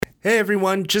Hey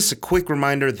everyone, just a quick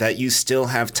reminder that you still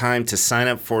have time to sign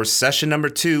up for session number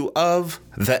 2 of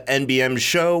the NBM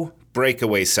show,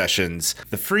 Breakaway Sessions.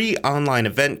 The free online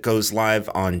event goes live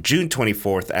on June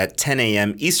 24th at 10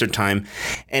 a.m. Eastern Time,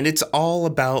 and it's all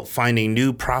about finding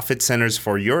new profit centers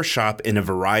for your shop in a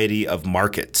variety of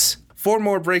markets. 4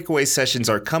 more breakaway sessions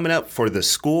are coming up for the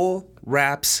school,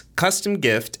 wraps, custom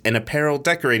gift, and apparel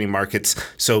decorating markets,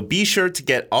 so be sure to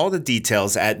get all the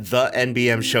details at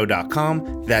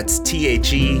thenbmshow.com. That's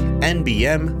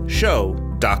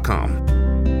thenbmshow.com.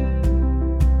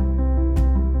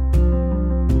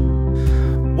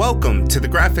 Welcome to the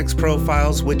Graphics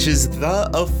Profiles, which is the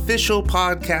official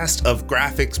podcast of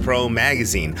Graphics Pro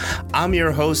Magazine. I'm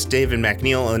your host, David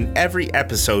McNeil, and every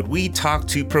episode we talk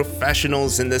to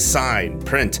professionals in the sign,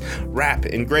 print, wrap,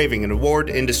 engraving, and award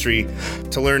industry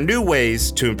to learn new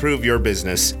ways to improve your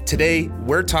business. Today,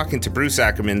 we're talking to Bruce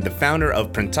Ackerman, the founder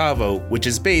of Printavo, which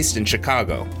is based in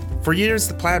Chicago. For years,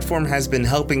 the platform has been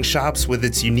helping shops with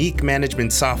its unique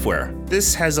management software.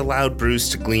 This has allowed Bruce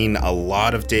to glean a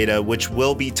lot of data, which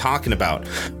we'll be talking about.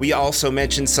 We also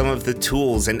mentioned some of the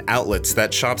tools and outlets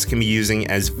that shops can be using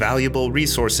as valuable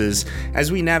resources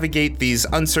as we navigate these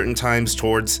uncertain times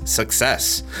towards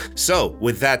success. So,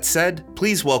 with that said,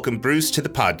 please welcome Bruce to the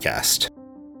podcast.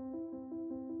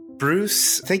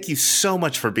 Bruce, thank you so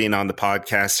much for being on the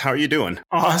podcast. How are you doing?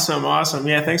 Awesome.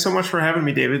 Yeah, thanks so much for having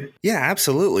me, David. Yeah,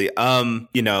 absolutely. Going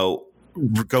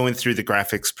through the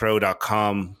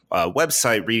graphicspro.com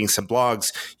website, reading some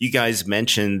blogs, you guys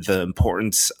mentioned the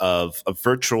importance of a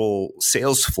virtual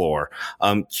sales floor.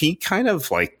 Can you kind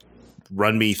of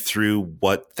run me through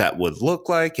what that would look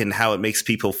like and how it makes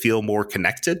people feel more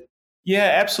connected? Yeah,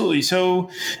 absolutely.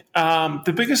 So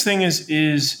the biggest thing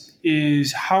is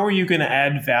how are you going to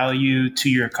add value to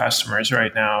your customers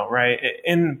right now, right?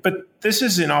 But this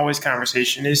isn't always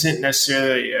conversation, isn't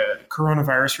necessarily a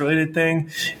coronavirus related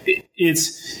thing.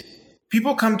 It's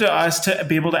people come to us to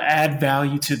be able to add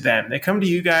value to them. They come to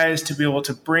you guys to be able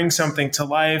to bring something to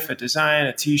life, a design,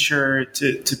 a t-shirt,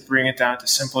 to bring it down to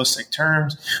simplistic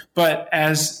terms. But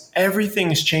as everything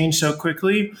has changed so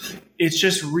quickly, it's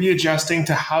just readjusting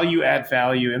to how you add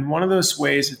value. And one of those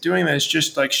ways of doing that is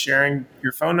just like sharing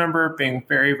your phone number, being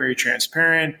very, very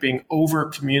transparent, being over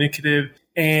communicative,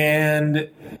 and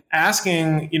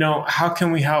asking, how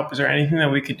can we help? Is there anything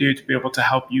that we could do to be able to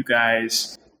help you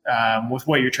guys with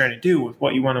what you're trying to do, with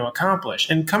what you want to accomplish,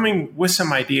 and coming with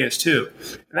some ideas too.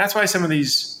 And that's why some of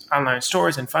these online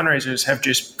stores and fundraisers have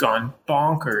just gone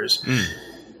bonkers.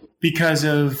 Because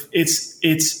of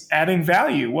it's adding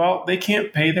value. Well, they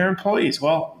can't pay their employees.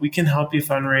 Well, we can help you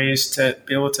fundraise to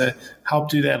be able to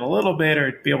help do that a little bit,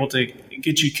 or be able to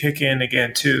get you kick in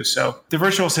again too. So the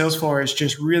virtual sales floor is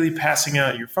just really passing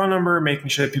out your phone number, making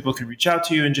sure that people can reach out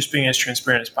to you, and just being as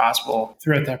transparent as possible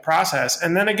throughout that process.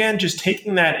 And then again, just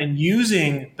taking that and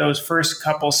using those first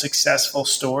couple successful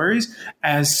stories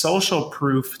as social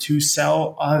proof to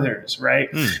sell others, right?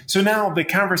 So now the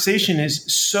conversation is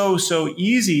so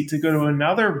easy to go to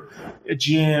another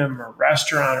gym or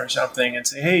restaurant or something and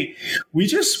say, hey, we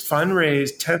just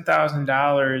fundraised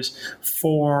 $10,000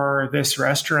 for this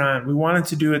restaurant. We wanted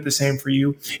to do it the same for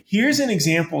you. Here's an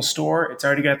example store. It's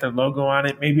already got their logo on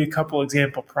it, maybe a couple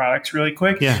example products really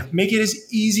quick. Yeah. Make it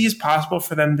as easy as possible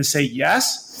for them to say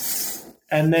yes,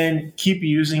 and then keep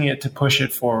using it to push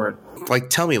it forward.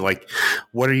 Tell me,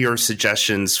 what are your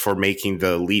suggestions for making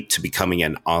the leap to becoming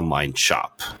an online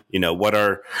shop? What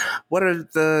are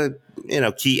the,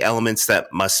 key elements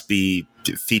that must be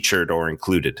featured or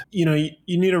included? You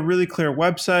need a really clear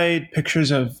website.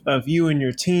 Pictures of you and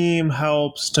your team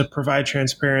helps to provide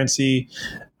transparency.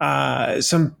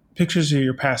 Some pictures of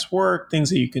your past work, things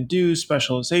that you can do,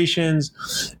 specializations.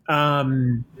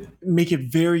 Make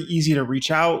it very easy to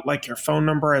reach out, like your phone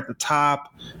number at the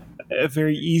top, a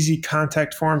very easy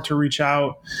contact form to reach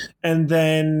out, and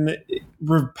then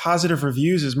positive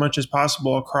reviews as much as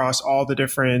possible across all the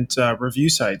different review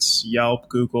sites, Yelp,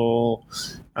 Google,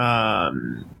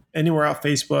 anywhere out,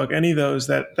 Facebook, any of those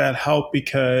that help,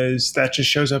 because that just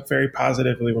shows up very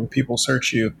positively when people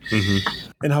search you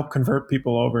and help convert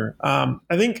people over.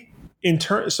 I think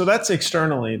so that's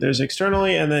externally. There's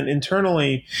externally, and then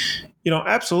internally,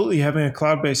 absolutely having a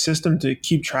cloud-based system to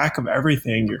keep track of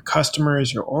everything, your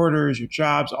customers, your orders, your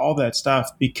jobs, all that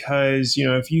stuff. Because,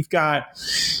 if you've got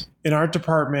an art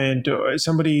department or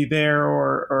somebody there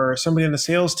or somebody on the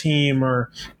sales team or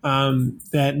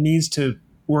that needs to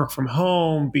work from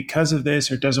home because of this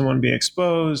or doesn't want to be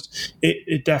exposed,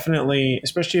 it definitely,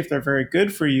 especially if they're very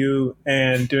good for you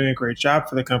and doing a great job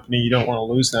for the company, you don't want to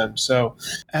lose them. So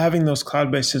having those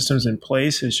cloud-based systems in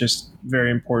place is just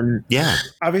very important. Yeah.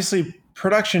 Obviously,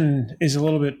 production is a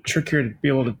little bit trickier to be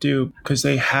able to do because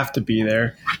they have to be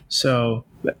there. So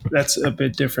that's a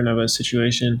bit different of a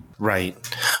situation. Right.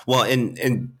 Well,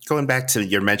 and going back to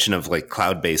your mention of like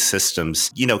cloud-based systems,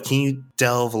 can you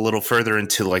delve a little further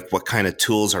into like what kind of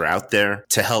tools are out there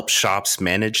to help shops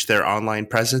manage their online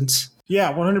presence?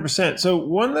 Yeah, 100%. So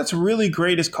one that's really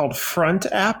great is called Front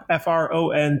App,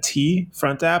 Front,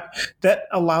 Front App, that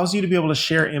allows you to be able to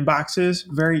share inboxes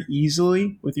very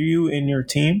easily with you and your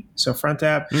team. So Front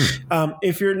App.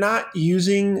 If you're not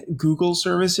using Google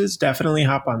services, definitely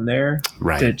hop on there.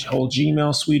 Right. The whole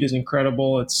Gmail suite is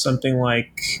incredible. It's something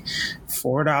like $4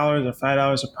 or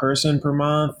 $5 a person per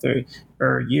month or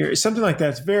a year, something like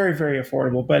that. It's very, very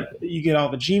affordable, but you get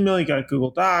all the Gmail, you got Google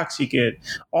Docs, you get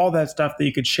all that stuff that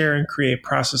you could share and create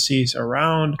processes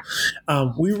around.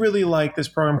 We really like this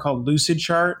program called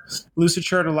Lucidchart.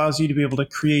 Lucidchart allows you to be able to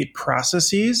create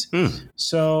processes.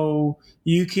 So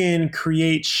you can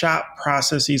create shop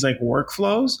processes like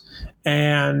workflows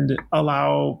and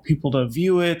allow people to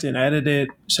view it and edit it.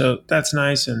 So that's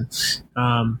nice. And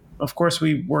of course,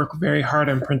 we work very hard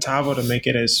on Printavo to make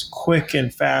it as quick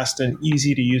and fast and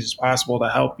easy to use as possible to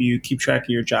help you keep track of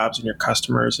your jobs and your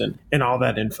customers and all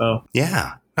that info.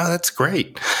 Yeah. Oh, that's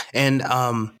great. And,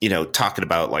 talking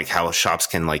about like how shops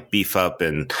can like beef up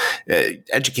and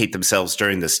educate themselves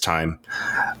during this time,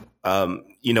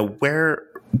 where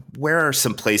are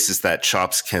some places that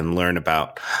shops can learn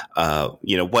about,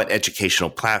 what educational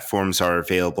platforms are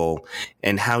available,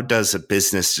 and how does a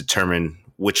business determine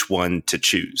which one to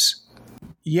choose?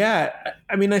 Yeah,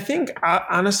 I mean, I think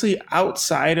honestly,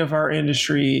 outside of our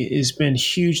industry has been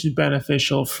hugely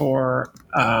beneficial for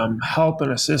help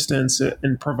and assistance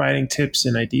in providing tips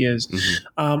and ideas.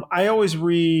 I always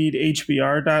read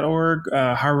HBR.org,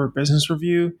 Harvard Business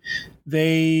Review.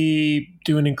 They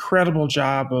do an incredible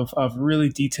job of really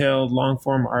detailed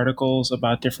long-form articles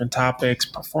about different topics,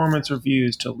 performance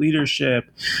reviews to leadership,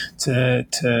 to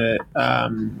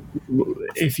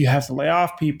if you have to lay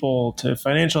off people, to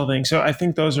financial things. So I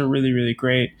think those are really, really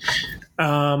great.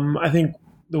 I think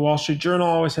the Wall Street Journal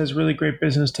always has really great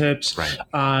business tips. Right.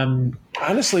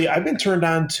 Honestly, I've been turned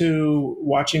on to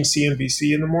watching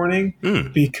CNBC in the morning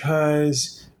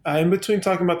because in between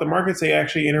talking about the markets, they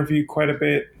actually interview quite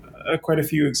a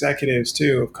few executives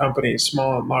too of companies,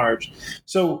 small and large.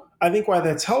 So I think why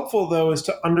that's helpful though is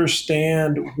to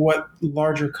understand what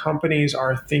larger companies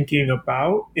are thinking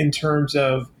about in terms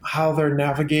of how they're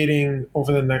navigating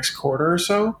over the next quarter or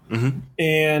so.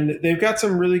 And they've got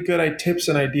some really good tips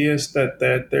and ideas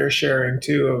that they're sharing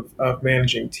too of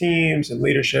managing teams and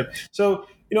leadership. So,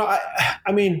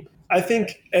 I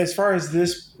think as far as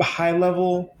this high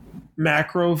level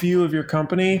macro view of your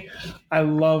company, I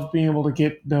love being able to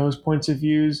get those points of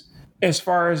views. As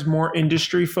far as more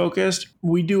industry focused,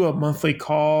 we do a monthly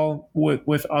call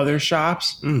with other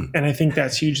shops. And I think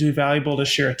that's hugely valuable to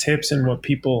share tips and what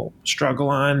people struggle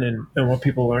on and what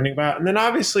people are learning about. And then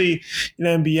obviously,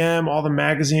 MBM, all the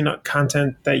magazine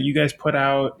content that you guys put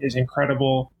out is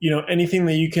incredible. Anything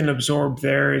that you can absorb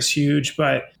there is huge.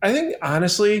 But I think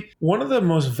honestly, one of the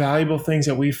most valuable things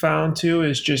that we found too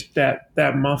is just that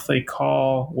monthly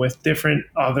call with different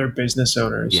other business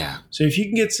owners. Yeah. So if you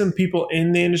can get some people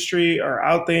in the industry or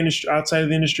outside of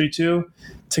the industry too,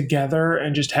 together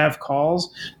and just have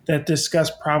calls that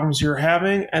discuss problems you're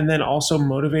having and then also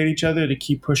motivate each other to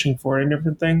keep pushing forward in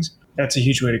different things, that's a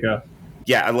huge way to go.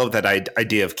 Yeah, I love that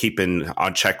idea of keeping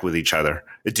on check with each other.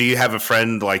 Do you have a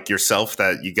friend like yourself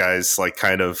that you guys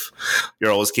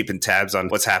you're always keeping tabs on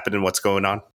what's happening, what's going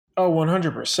on? Oh,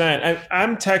 100%.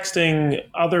 I'm texting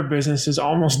other businesses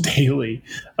almost daily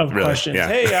of questions. Yeah.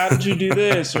 Hey, how did you do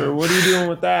this? Or what are you doing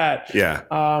with that? Yeah.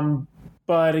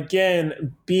 But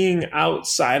again, being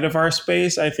outside of our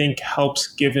space, I think helps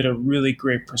give it a really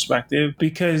great perspective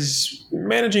because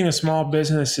managing a small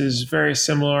business is very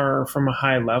similar from a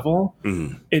high level.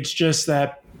 It's just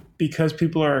that because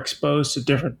people are exposed to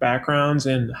different backgrounds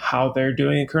and how they're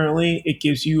doing it currently, it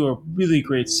gives you a really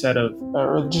great set of,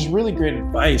 or just really great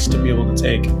advice to be able to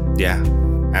take. Yeah,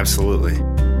 absolutely.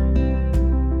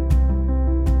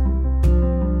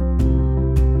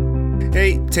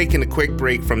 Hey, taking a quick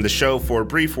break from the show for a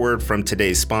brief word from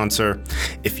today's sponsor.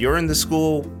 If you're in the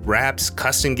school, wraps,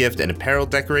 custom gift, and apparel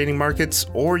decorating markets,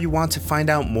 or you want to find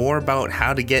out more about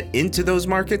how to get into those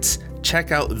markets,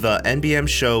 check out the NBM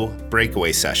Show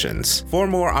Breakaway Sessions. 4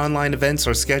 more online events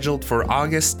are scheduled for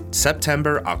August,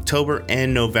 September, October,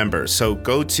 and November. So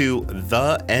go to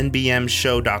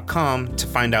thenbmshow.com to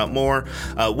find out more.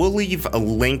 We'll leave a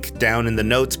link down in the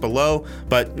notes below.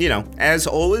 But, as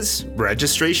always,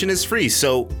 registration is free,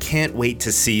 so can't wait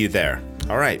to see you there.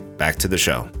 All right, back to the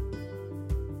show.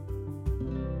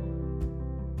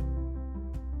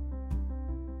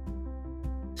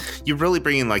 you're really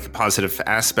bringing like a positive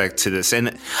aspect to this.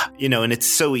 And, and it's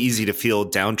so easy to feel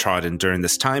downtrodden during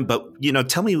this time. But,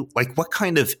 tell me, like, what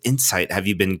kind of insight have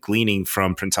you been gleaning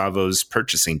from Printavo's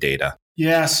purchasing data?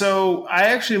 Yeah, so I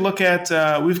actually look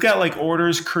at, we've got like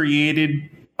orders created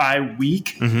by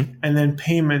week and then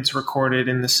payments recorded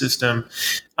in the system.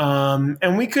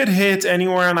 And we could hit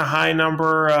anywhere on a high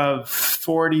number of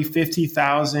 40,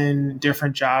 50,000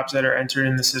 different jobs that are entered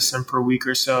in the system per week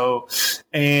or so.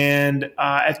 And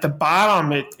at the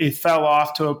bottom, it fell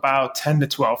off to about 10 to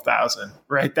 12,000,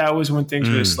 right? That was when things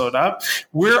really slowed up.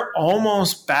 We're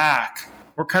almost back.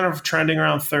 We're kind of trending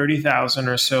around 30,000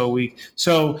 or so a week.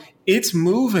 So it's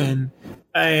moving,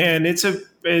 and it's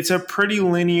a pretty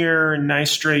linear,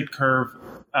 nice straight curve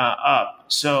up.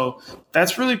 So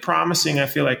that's really promising, I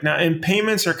feel like. Now, and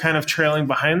payments are kind of trailing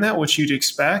behind that, which you'd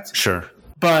expect. Sure.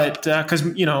 But because,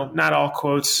 not all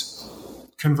quotes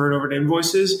convert over to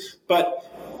invoices. But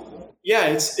yeah,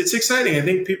 it's exciting. I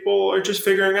think people are just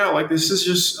figuring out, like, this is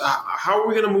just how are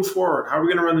we going to move forward? How are we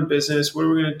going to run the business? What are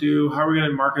we going to do? How are we going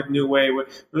to market a new way?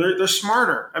 They're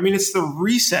smarter. I mean, it's the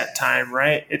reset time,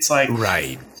 right? It's like,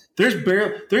 right.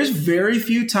 There's very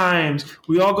few times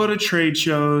we all go to trade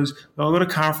shows, we all go to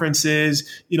conferences,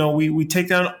 we take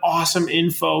down awesome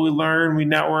info, we learn, we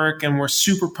network, and we're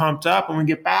super pumped up, and we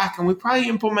get back and we probably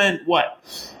implement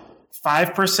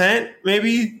 5%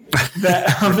 maybe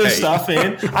that of the stuff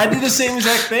in. I did the same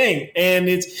exact thing. And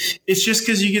it's just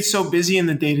because you get so busy in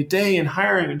the day-to-day and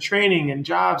hiring and training and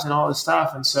jobs and all this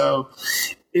stuff. And so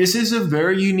this is a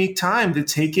very unique time to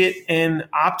take it and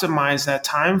optimize that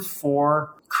time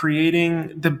for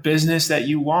creating the business that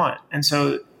you want. And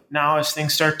so now as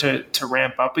things start to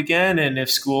ramp up again, and if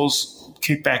schools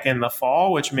kick back in the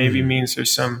fall, which maybe means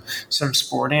there's some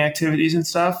sporting activities and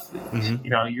stuff,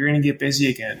 you're going to get busy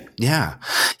again. Yeah.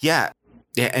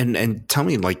 And tell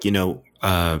me, like,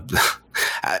 well,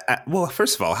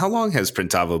 first of all, how long has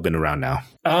Printavo been around now?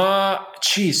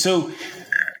 So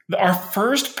our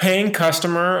first paying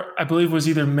customer, I believe, was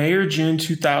either May or June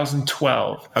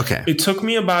 2012. Okay. It took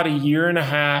me about a year and a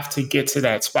half to get to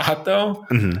that spot, though.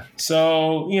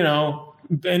 So,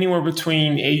 anywhere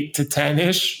between 8 to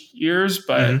 10-ish years,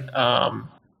 but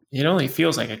it only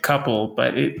feels like a couple,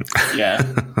 but yeah.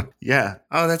 Yeah.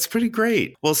 Oh, that's pretty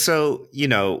great. Well, so,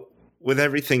 with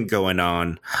everything going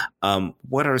on,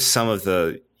 what are some of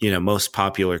the, most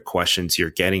popular questions you're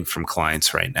getting from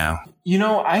clients right now?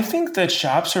 I think that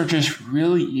shops are just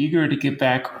really eager to get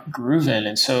back grooving.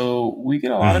 And so we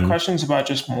get a lot of questions about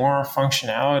just more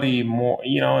functionality, more,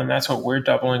 and that's what we're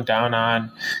doubling down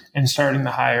on and starting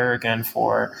to hire again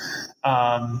for.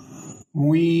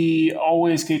 We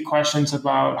always get questions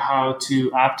about how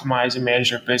to optimize and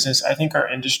manage our business. I think our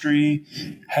industry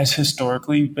has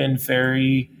historically been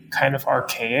very kind of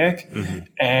archaic,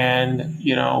 and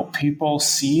people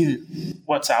see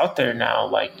what's out there now.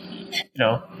 Like,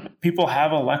 people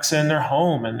have Alexa in their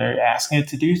home and they're asking it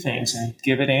to do things and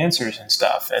give it answers and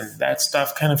stuff, and that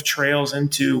stuff kind of trails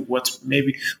into what's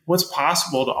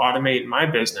possible to automate in my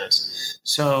business.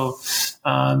 So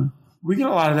we get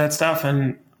a lot of that stuff,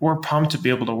 and we're pumped to be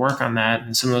able to work on that,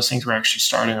 and some of those things we're actually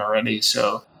starting already.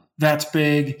 So that's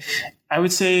big. I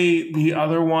would say the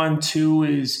other one too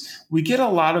is we get a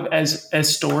lot of, as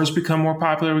stores become more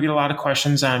popular, we get a lot of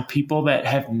questions on people that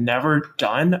have never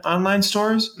done online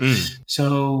stores.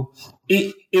 So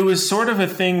it was sort of a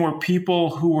thing where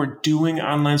people who were doing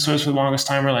online stores for the longest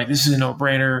time were like, this is a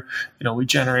no-brainer. We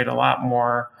generate a lot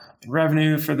more in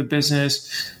revenue for the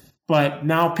business. But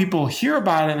now people hear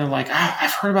about it and they're like,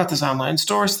 I've heard about this online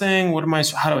stores thing.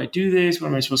 How do I do this? What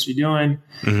am I supposed to be doing?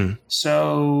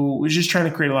 So we're just trying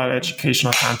to create a lot of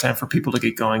educational content for people to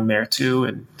get going there too.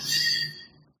 And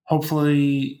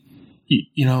hopefully,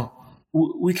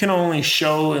 we can only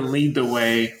show and lead the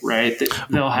way, right?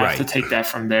 They'll have to take that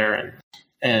from there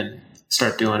and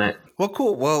start doing it. Well,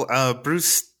 cool. Well,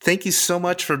 Bruce, thank you so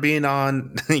much for being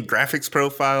on Graphics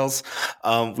Profiles.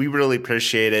 We really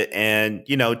appreciate it. And,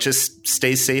 just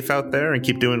stay safe out there and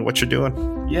keep doing what you're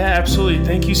doing. Yeah, absolutely.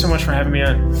 Thank you so much for having me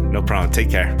on. No problem. Take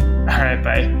care. All right.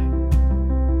 Bye.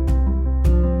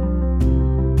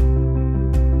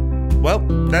 Well,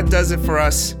 that does it for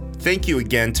us. Thank you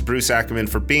again to Bruce Ackerman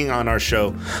for being on our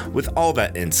show with all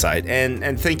that insight.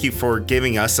 And thank you for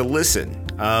giving us a listen.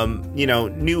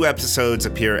 New episodes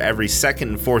appear every second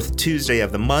and fourth Tuesday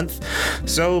of the month,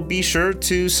 so be sure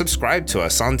to subscribe to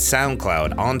us on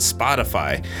SoundCloud, on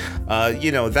Spotify.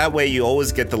 That way you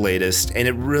always get the latest, and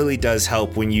it really does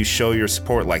help when you show your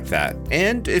support like that.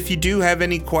 And if you do have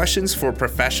any questions for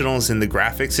professionals in the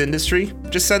graphics industry,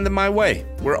 just send them my way.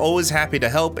 We're always happy to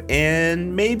help,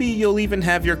 and maybe you'll even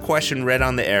have your question read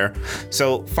on the air.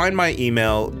 So find my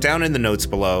email down in the notes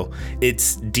below.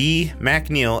 It's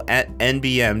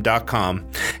dmcneil@nbm.com.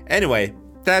 Anyway,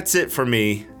 that's it for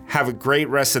me. Have a great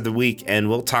rest of the week, and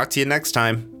we'll talk to you next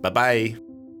time. Bye-bye.